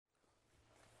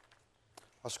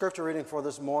Our scripture reading for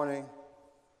this morning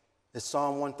is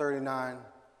Psalm 139,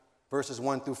 verses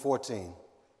 1 through 14.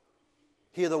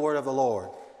 Hear the word of the Lord.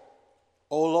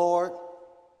 O Lord,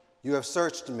 you have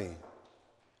searched me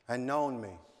and known me.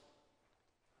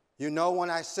 You know when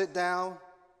I sit down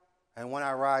and when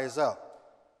I rise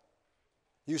up.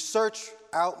 You search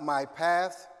out my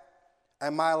path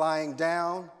and my lying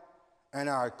down and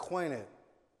are acquainted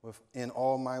in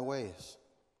all my ways.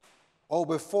 Oh,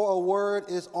 before a word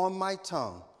is on my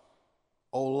tongue,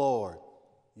 O Lord,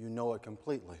 you know it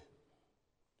completely.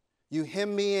 You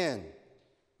hem me in,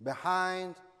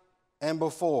 behind and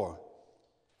before,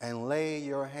 and lay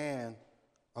your hand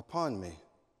upon me.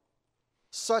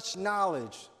 Such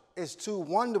knowledge is too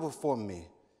wonderful for me.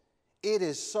 It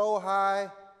is so high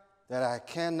that I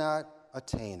cannot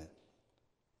attain it.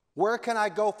 Where can I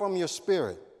go from your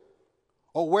spirit?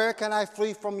 Or where can I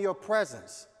flee from your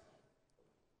presence?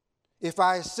 If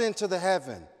I ascend to the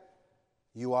heaven,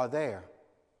 you are there.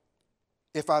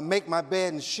 If I make my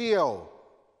bed in Sheol,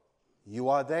 you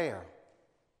are there.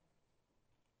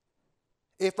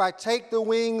 If I take the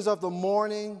wings of the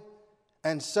morning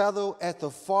and settle at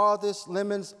the farthest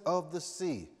limits of the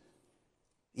sea,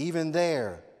 even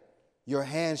there your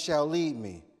hand shall lead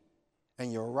me,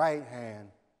 and your right hand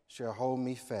shall hold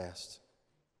me fast.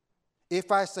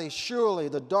 If I say, surely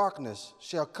the darkness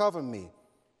shall cover me,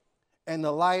 and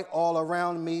the light all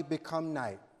around me become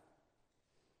night.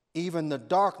 Even the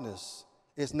darkness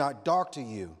is not dark to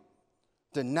you.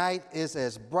 The night is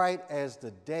as bright as the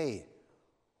day,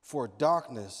 for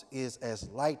darkness is as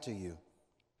light to you.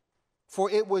 For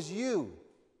it was you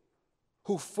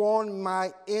who formed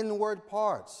my inward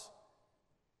parts.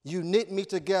 You knit me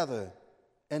together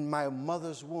in my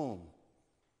mother's womb.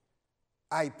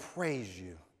 I praise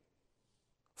you,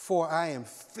 for I am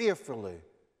fearfully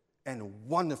and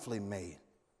wonderfully made.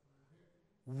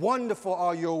 Wonderful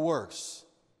are your works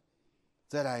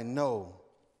that I know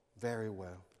very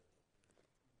well.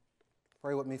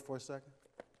 Pray with me for a second.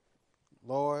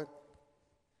 Lord,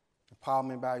 empower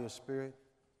me by your Spirit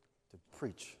to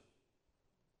preach.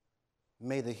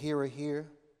 May the hearer hear,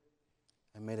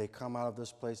 and may they come out of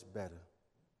this place better.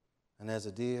 And as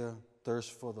a deer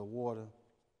thirsts for the water,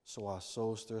 so our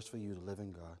souls thirst for you, the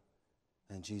living God.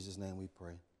 In Jesus' name we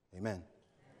pray. Amen.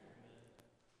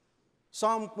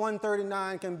 Psalm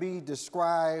 139 can be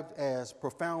described as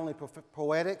profoundly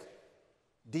poetic,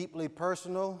 deeply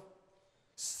personal,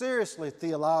 seriously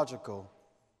theological,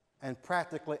 and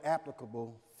practically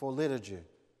applicable for liturgy.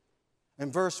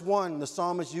 In verse 1, the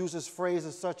psalmist uses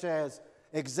phrases such as,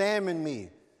 examine me,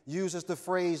 uses the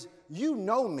phrase, you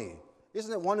know me.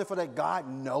 Isn't it wonderful that God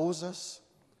knows us?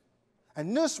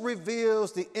 And this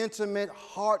reveals the intimate,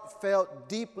 heartfelt,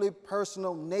 deeply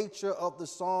personal nature of the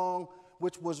song,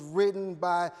 which was written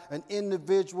by an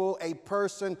individual, a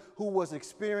person who was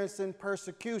experiencing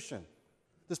persecution.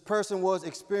 This person was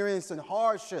experiencing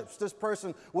hardships. This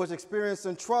person was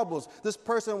experiencing troubles. This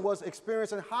person was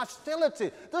experiencing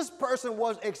hostility. This person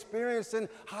was experiencing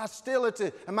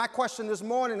hostility. And my question this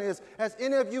morning is, has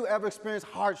any of you ever experienced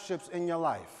hardships in your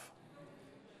life?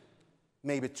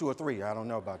 Maybe 2 or 3, I don't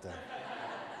know about that.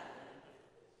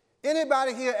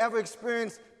 Anybody here ever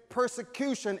experienced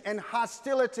persecution and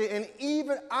hostility and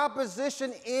even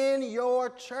opposition in your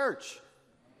church?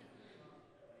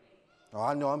 Oh,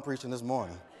 I know I'm preaching this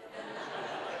morning.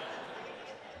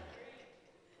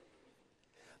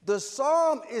 The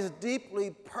psalm is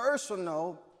deeply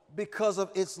personal because of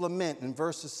its lament in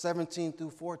verses 17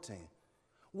 through 14.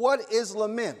 What is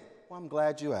lament? Well, I'm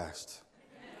glad you asked.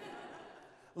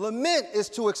 Lament is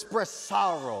to express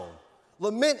sorrow.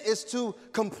 Lament is to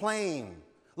complain.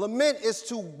 Lament is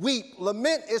to weep.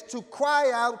 Lament is to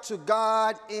cry out to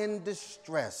God in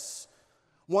distress.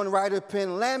 One writer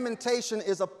penned, lamentation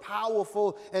is a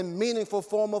powerful and meaningful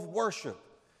form of worship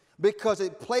because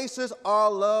it places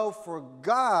our love for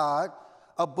God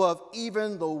above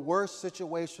even the worst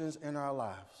situations in our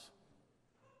lives.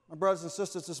 My brothers and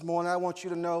sisters, this morning, I want you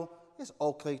to know it's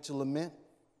okay to lament.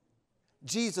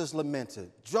 Jesus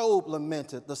lamented, Job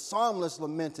lamented, the psalmist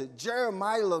lamented,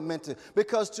 Jeremiah lamented,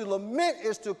 because to lament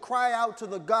is to cry out to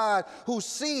the God who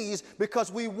sees,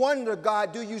 because we wonder,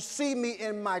 God, do you see me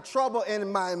in my trouble and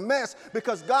in my mess?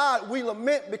 Because God, we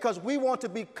lament because we want to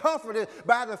be comforted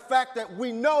by the fact that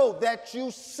we know that you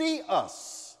see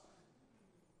us.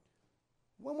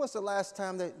 When was the last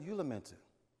time that you lamented?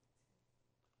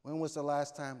 When was the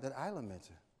last time that I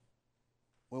lamented?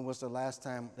 When was the last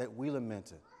time that we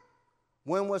lamented?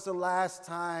 When was the last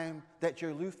time that your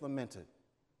youth lamented?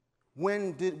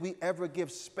 When did we ever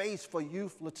give space for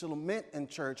youth to lament in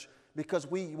church because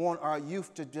we want our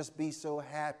youth to just be so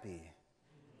happy?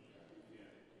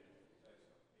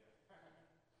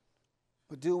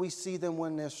 But do we see them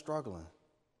when they're struggling?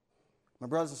 My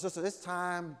brothers and sisters, it's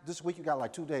time, this week you got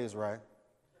like 2 days, right?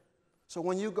 So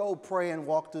when you go pray and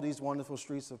walk through these wonderful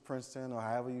streets of Princeton or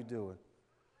however you do it,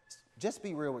 just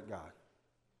be real with God.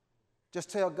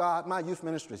 Just tell God, my youth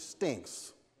ministry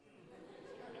stinks.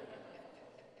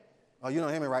 Oh, you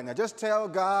don't hear me right now. Just tell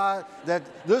God that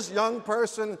this young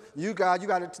person, you got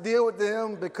to deal with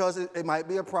them because it might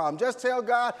be a problem. Just tell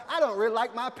God, I don't really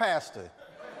like my pastor.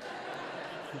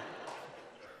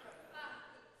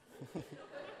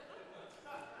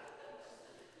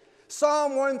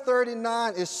 Psalm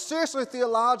 139 is seriously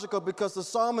theological because the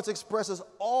psalmist expresses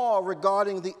awe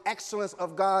regarding the excellence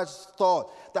of God's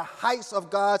thought, the heights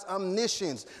of God's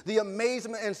omniscience, the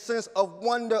amazement and sense of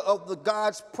wonder of the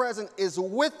God's presence is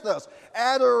with us,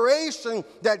 adoration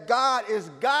that God is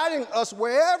guiding us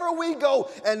wherever we go,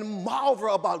 and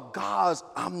marvel about God's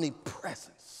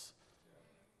omnipresence.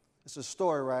 It's a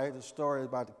story, right? The story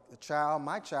about the child.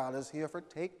 My child is here for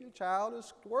take your child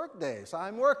to work day, so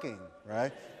I'm working,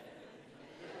 right?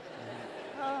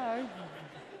 Hi.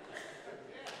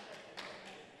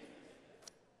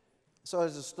 So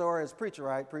there's a story, as a preacher,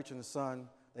 right? Preaching the son.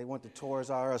 They went to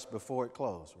Toys R Us before it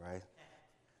closed, right?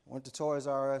 Went to Toys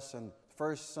R Us, and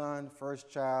first son, first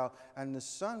child, and the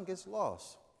son gets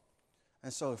lost.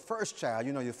 And so the first child,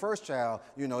 your first child,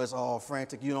 it's all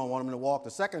frantic. You don't want them to walk.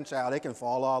 The second child, they can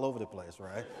fall all over the place,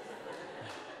 right?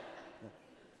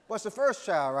 What's the first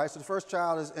child, right? So the first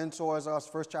child is in Toys R Us.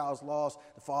 The first child is lost.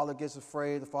 The father gets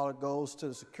afraid. The father goes to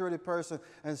the security person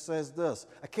and says this,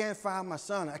 I can't find my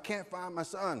son. I can't find my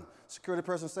son. Security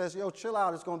person says, yo, chill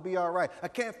out. It's going to be all right. I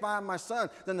can't find my son.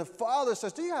 Then the father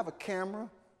says, do you have a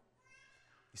camera?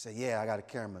 He said, yeah, I got a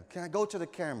camera. Can I go to the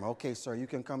camera? Okay, sir, you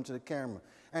can come to the camera.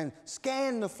 And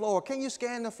scan the floor. Can you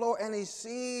scan the floor? And he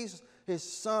sees his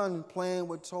son playing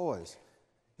with toys.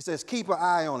 He says, keep an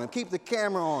eye on him. Keep the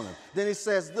camera on him. Then he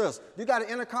says this, you got an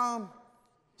intercom?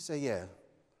 He said, yeah.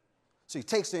 So he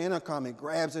takes the intercom and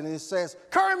grabs it and he says,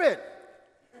 Kermit!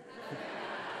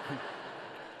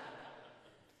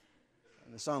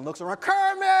 And the son looks around,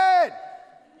 Kermit!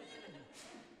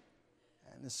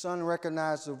 And the son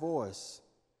recognized the voice.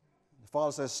 The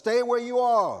father says, stay where you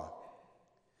are.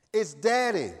 It's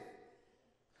Daddy.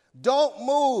 Don't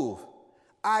move.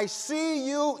 I see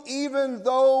you even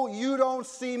though you don't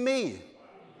see me.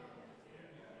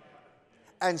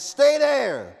 And stay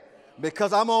there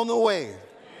because I'm on the way.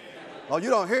 Oh,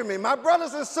 you don't hear me. My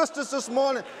brothers and sisters this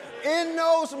morning, in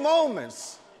those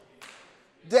moments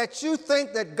that you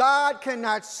think that God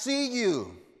cannot see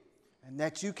you and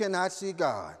that you cannot see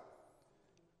God,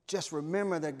 just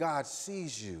remember that God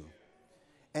sees you.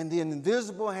 And the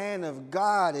invisible hand of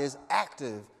God is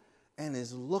active and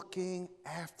is looking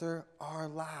after our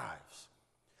lives.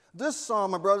 This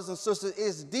psalm, my brothers and sisters,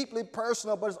 is deeply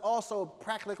personal, but it's also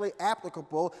practically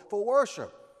applicable for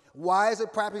worship. Why is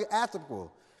it practically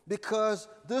applicable? Because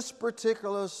this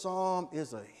particular psalm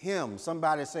is a hymn.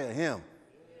 Somebody say a hymn.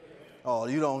 Oh,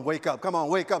 you don't wake up. Come on,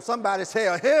 wake up. Somebody say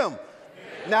a hymn.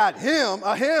 Not him,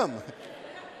 a hymn.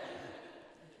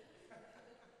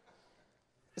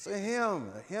 It's a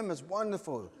hymn. A hymn is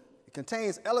wonderful. It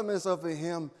contains elements of a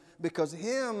hymn because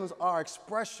hymns are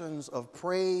expressions of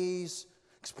praise,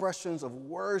 expressions of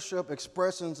worship,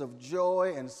 expressions of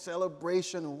joy and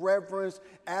celebration, reverence,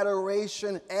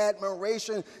 adoration,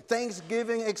 admiration,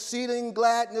 thanksgiving, exceeding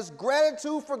gladness,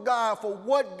 gratitude for God for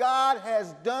what God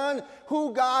has done,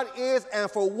 who God is,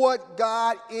 and for what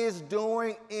God is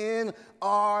doing in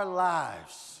our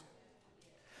lives.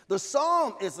 The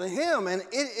psalm is a hymn, and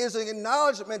it is an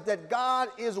acknowledgement that God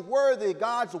is worthy,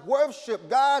 God's worship.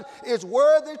 God is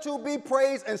worthy to be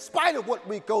praised in spite of what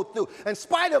we go through, in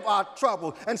spite of our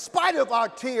trouble, in spite of our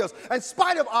tears, in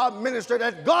spite of our ministry,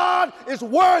 that God is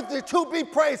worthy to be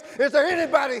praised. Is there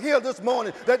anybody here this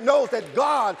morning that knows that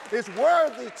God is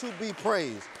worthy to be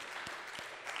praised?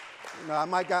 I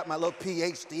might got my little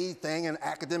PhD thing in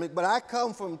academic, but I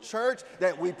come from church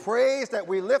that we praise, that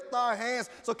we lift our hands.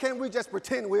 So can we just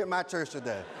pretend we're at my church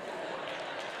today?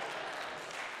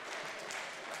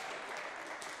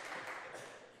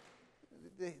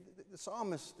 The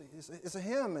psalmist is a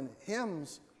hymn, and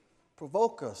hymns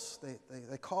provoke us.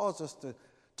 They cause us to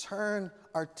turn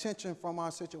our attention from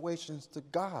our situations to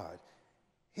God.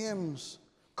 Hymns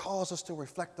cause us to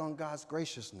reflect on God's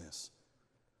graciousness.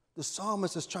 The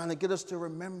psalmist is trying to get us to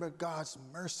remember God's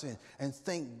mercy and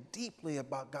think deeply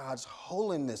about God's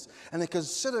holiness and to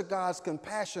consider God's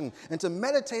compassion and to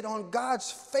meditate on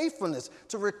God's faithfulness,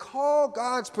 to recall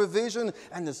God's provision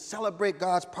and to celebrate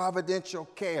God's providential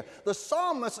care. The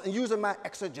psalmist, using my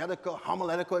exegetical,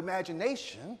 homiletical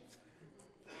imagination,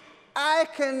 I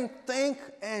can think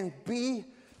and be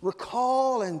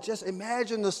recall and just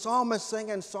imagine the psalmist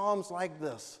singing psalms like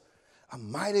this. A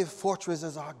mighty fortress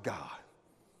is our God.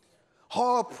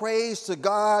 All praise to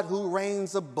God who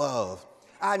reigns above.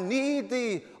 I need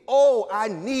thee, oh, I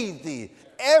need thee.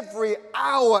 Every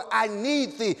hour I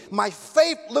need thee. My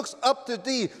faith looks up to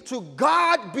thee. To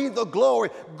God be the glory.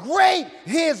 Great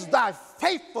is thy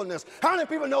faithfulness. How many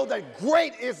people know that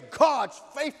great is God's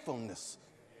faithfulness?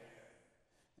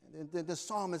 The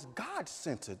psalm is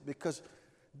God-centered because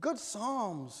good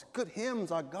psalms, good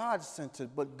hymns are God-centered,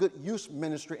 but good youth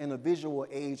ministry in a visual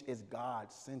age is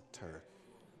God-centered.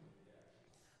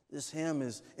 This hymn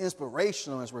is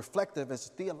inspirational, it's reflective, it's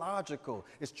theological,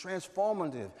 it's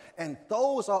transformative. And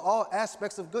those are all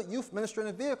aspects of good youth ministry in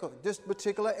a vehicle, this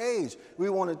particular age. We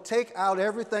want to take out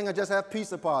everything and just have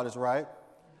pizza parties, right?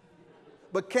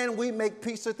 But can we make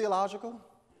pizza theological?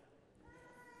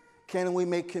 Can we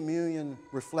make communion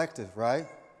reflective, right?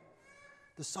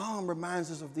 The psalm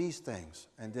reminds us of these things.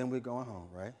 And then we're going home,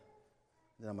 right?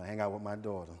 Then I'm going to hang out with my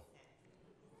daughter.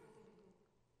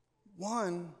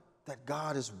 One, that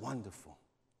God is wonderful.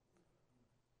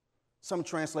 Some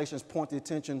translations point the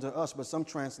attention to us, but some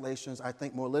translations, I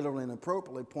think more literally and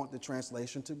appropriately, point the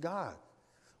translation to God.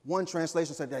 One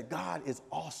translation said that God is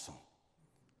awesome.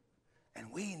 And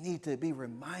we need to be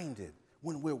reminded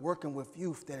when we're working with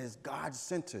youth that it's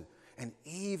God-centered. And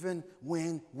even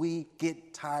when we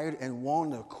get tired and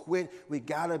want to quit, we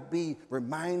got to be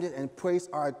reminded and place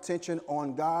our attention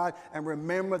on God and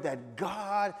remember that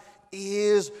God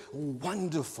is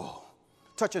wonderful.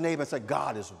 Touch your neighbor and say,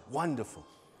 God is wonderful.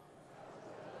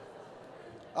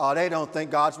 Oh, they don't think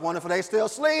God's wonderful. They still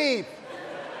sleep.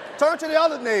 Turn to the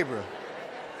other neighbor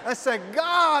and say,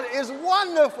 God is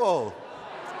wonderful.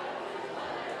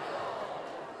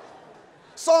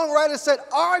 Songwriter said,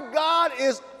 our God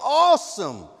is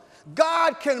awesome.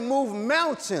 God can move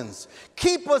mountains,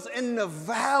 keep us in the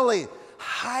valley,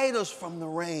 hide us from the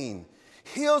rain,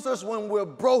 heals us when we're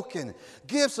broken,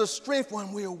 gives us strength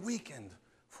when we're weakened.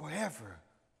 Forever,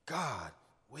 God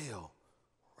will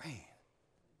reign.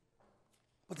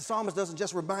 But the psalmist doesn't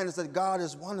just remind us that God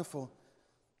is wonderful.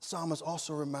 The psalmist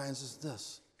also reminds us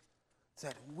this,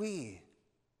 that we,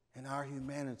 in our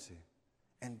humanity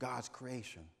and God's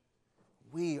creation,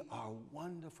 we are a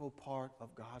wonderful part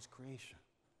of God's creation.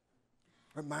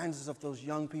 Reminds us of those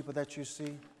young people that you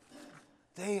see.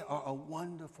 They are a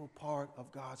wonderful part of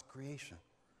God's creation.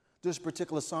 This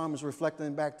particular psalm is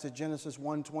reflecting back to Genesis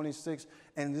 1:26,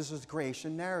 and this is the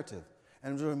creation narrative.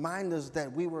 And to remind us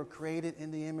that we were created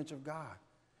in the image of God,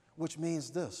 which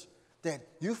means this, that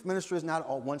youth ministry is not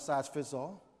all one size fits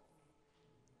all.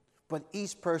 But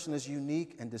each person is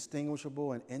unique and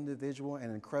distinguishable and individual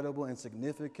and incredible and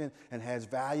significant and has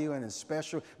value and is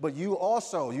special. But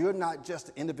you're not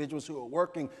just individuals who are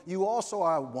working. You also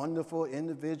are wonderful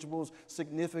individuals,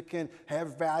 significant,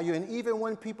 have value. And even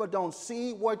when people don't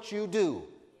see what you do,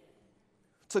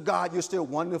 to God, you're still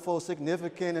wonderful,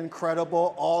 significant,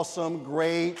 incredible, awesome,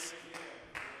 great.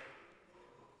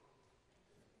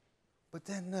 But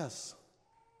then this,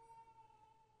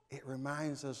 it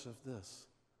reminds us of this,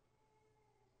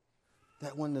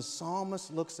 that when the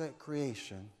psalmist looks at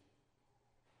creation,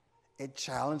 it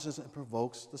challenges and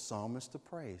provokes the psalmist to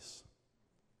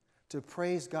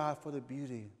praise God for the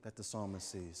beauty that the psalmist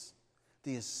sees,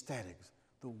 the aesthetics,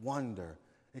 the wonder.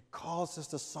 It causes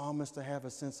the psalmist to have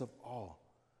a sense of awe.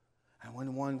 And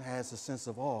when one has a sense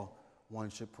of awe,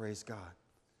 one should praise God.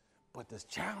 But the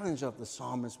challenge of the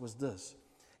psalmist was this.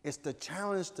 It's the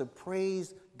challenge to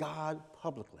praise God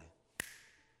publicly.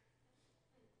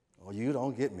 Oh, you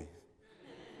don't get me.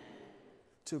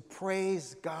 To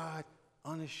praise God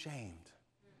unashamed.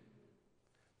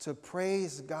 To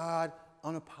praise God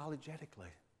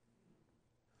unapologetically.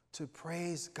 To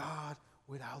praise God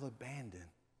without abandon.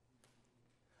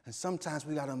 And sometimes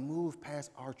we got to move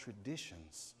past our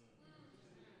traditions,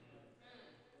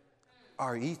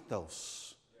 our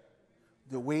ethos,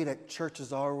 the way that church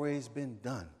has always been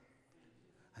done.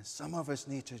 And some of us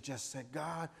need to just say,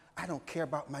 God, I don't care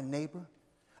about my neighbor.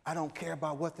 I don't care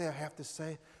about what they have to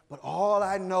say. But all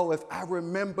I know, if I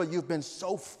remember you've been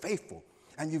so faithful,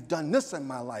 and you've done this in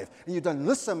my life, and you've done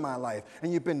this in my life,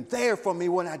 and you've been there for me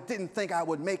when I didn't think I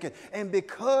would make it. And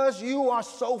because you are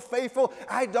so faithful,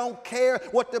 I don't care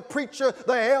what the preacher,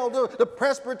 the elder, the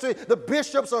presbytery, the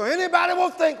bishops, or anybody will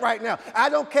think right now. I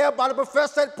don't care about a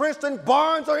professor at Princeton,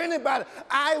 Barnes, or anybody.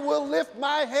 I will lift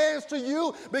my hands to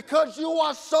you because you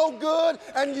are so good,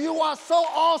 and you are so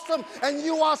awesome, and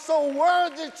you are so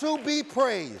worthy to be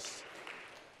praised.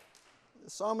 The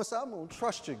psalmist said, I'm going to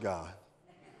trust you, God.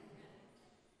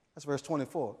 That's verse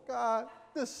 24. God,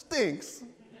 this stinks.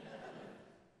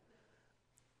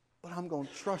 But I'm going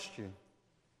to trust you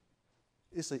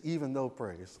It's an even though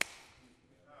praise.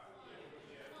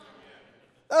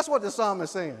 That's what the psalmist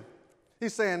is saying.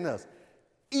 He's saying this.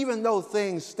 Even though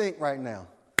things stink right now,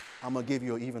 I'm going to give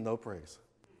you an even though praise.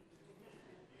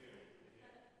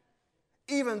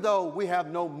 Even though we have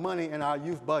no money in our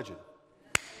youth budget,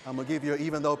 I'm going to give you an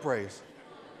even though praise.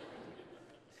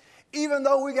 Even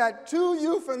though we got 2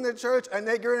 youth in the church and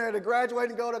they're getting ready to graduate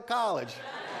and go to college.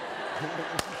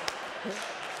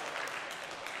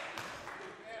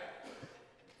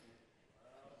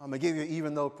 I'm going to give you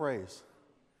even though praise.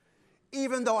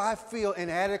 Even though I feel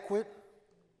inadequate,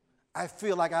 I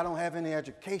feel like I don't have any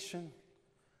education,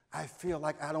 I feel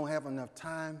like I don't have enough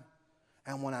time,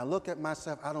 and when I look at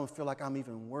myself, I don't feel like I'm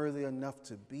even worthy enough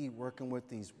to be working with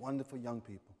these wonderful young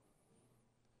people.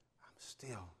 I'm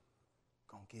still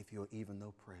going to give you an even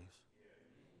though praise.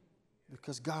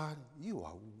 Because God, you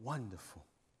are wonderful.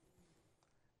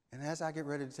 And as I get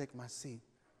ready to take my seat,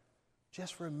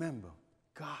 just remember,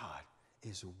 God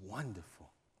is wonderful.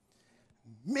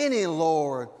 Many,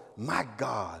 Lord, my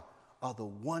God, are the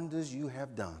wonders you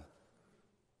have done.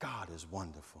 God is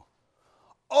wonderful.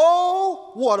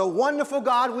 Oh, what a wonderful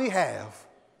God we have.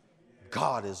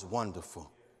 God is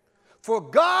wonderful. For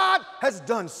God has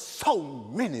done so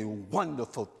many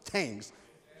wonderful things.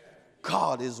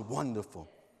 God is wonderful.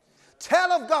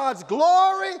 Tell of God's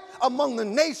glory among the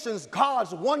nations,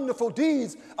 God's wonderful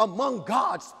deeds among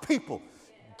God's people.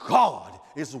 God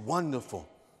is wonderful.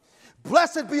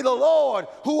 Blessed be the Lord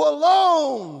who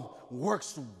alone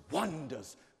works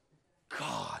wonders.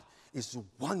 God is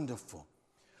wonderful.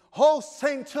 Oh,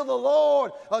 sing to the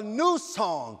Lord a new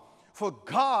song, for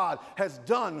God has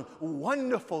done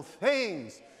wonderful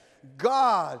things.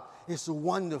 God is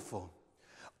wonderful.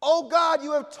 Oh God,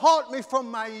 you have taught me from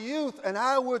my youth, and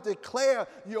I will declare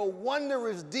your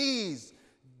wondrous deeds.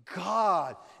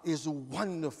 God is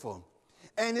wonderful.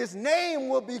 And his name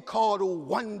will be called a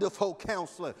Wonderful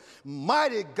Counselor,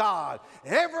 Mighty God,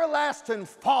 Everlasting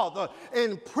Father,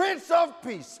 and Prince of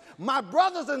Peace. My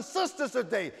brothers and sisters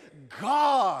today,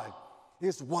 God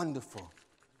is wonderful.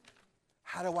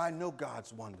 How do I know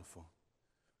God's wonderful?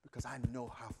 Because I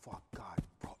know how far God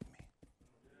brought me.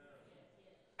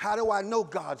 How do I know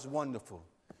God's wonderful?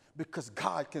 Because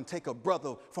God can take a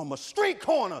brother from a street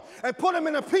corner and put him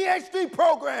in a PhD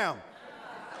program.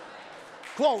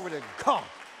 Glory to God.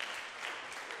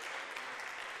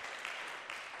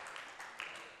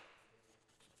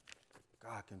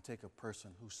 God can take a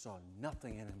person who saw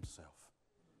nothing in himself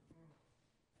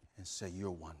and say,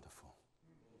 you're wonderful.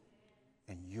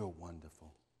 And you're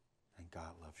wonderful. And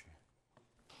God loves you.